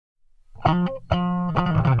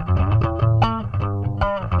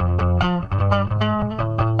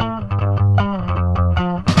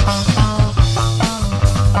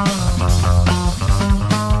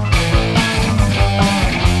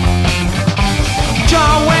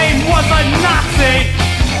Nazi.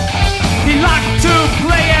 He liked to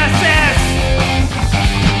play SS.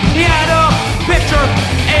 He had a picture,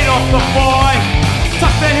 Adolph the boy,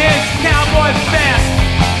 tucked in his cowboy vest.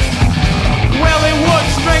 Well, he would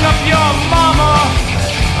string up your mama.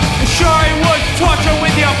 Sure, he would torture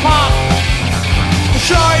with your pop.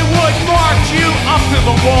 Sure, he would march you up to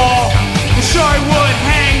the wall. Sure, he would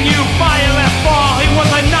hang you by your left ball. He was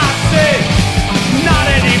a Nazi. Not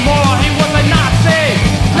anymore. He was a Nazi.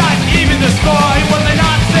 Not even the score. He was a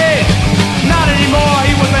Nazi. Not anymore.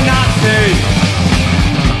 He was a Nazi.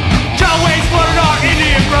 John Wayne slaughtered our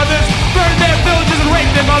Indian brothers, burned their villages and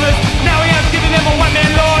raped their mothers. Now he has given them a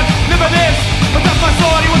one-man lord. Live by this, but that's my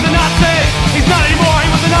sword. He was a Nazi. He's not anymore. He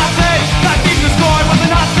was a Nazi. Not even the score. He was a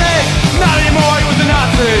Nazi. Not anymore. He was a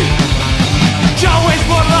Nazi. John Wayne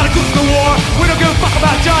fought a lot of coups in the war. We don't give a fuck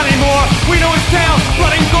about John anymore. We know his tale,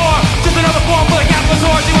 blood and gore. Just another form for the capitalist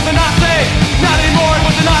horse. He was a Nazi. Not anymore. He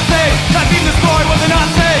was a Nazi. Not even the score. He was a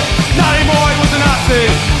Nazi. Not anymore. He was a Nazi.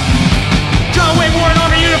 John Wayne wore an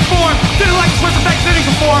army uniform. Didn't like to switch the back sitting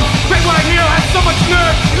conform. Great white hero had so much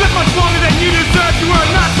nerve. You lived much longer than you deserved. You were a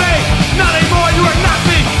Nazi. Not anymore. You were a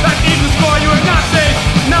Nazi. Not even the score. You were a Nazi.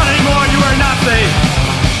 Not anymore. You were a Nazi.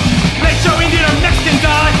 Make sure Indian or Mexican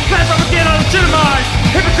die. Plan propaganda legitimized.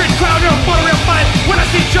 Hypocrite crowd, you're for a real fight. When I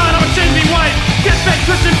see John, I'm ashamed to be white. Get back,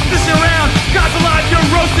 Christian, position around. God's alive, you're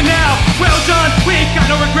roasting now. Well, John, we ain't got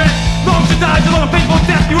no regret. Long to die, you're on a painful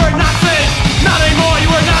death. You were not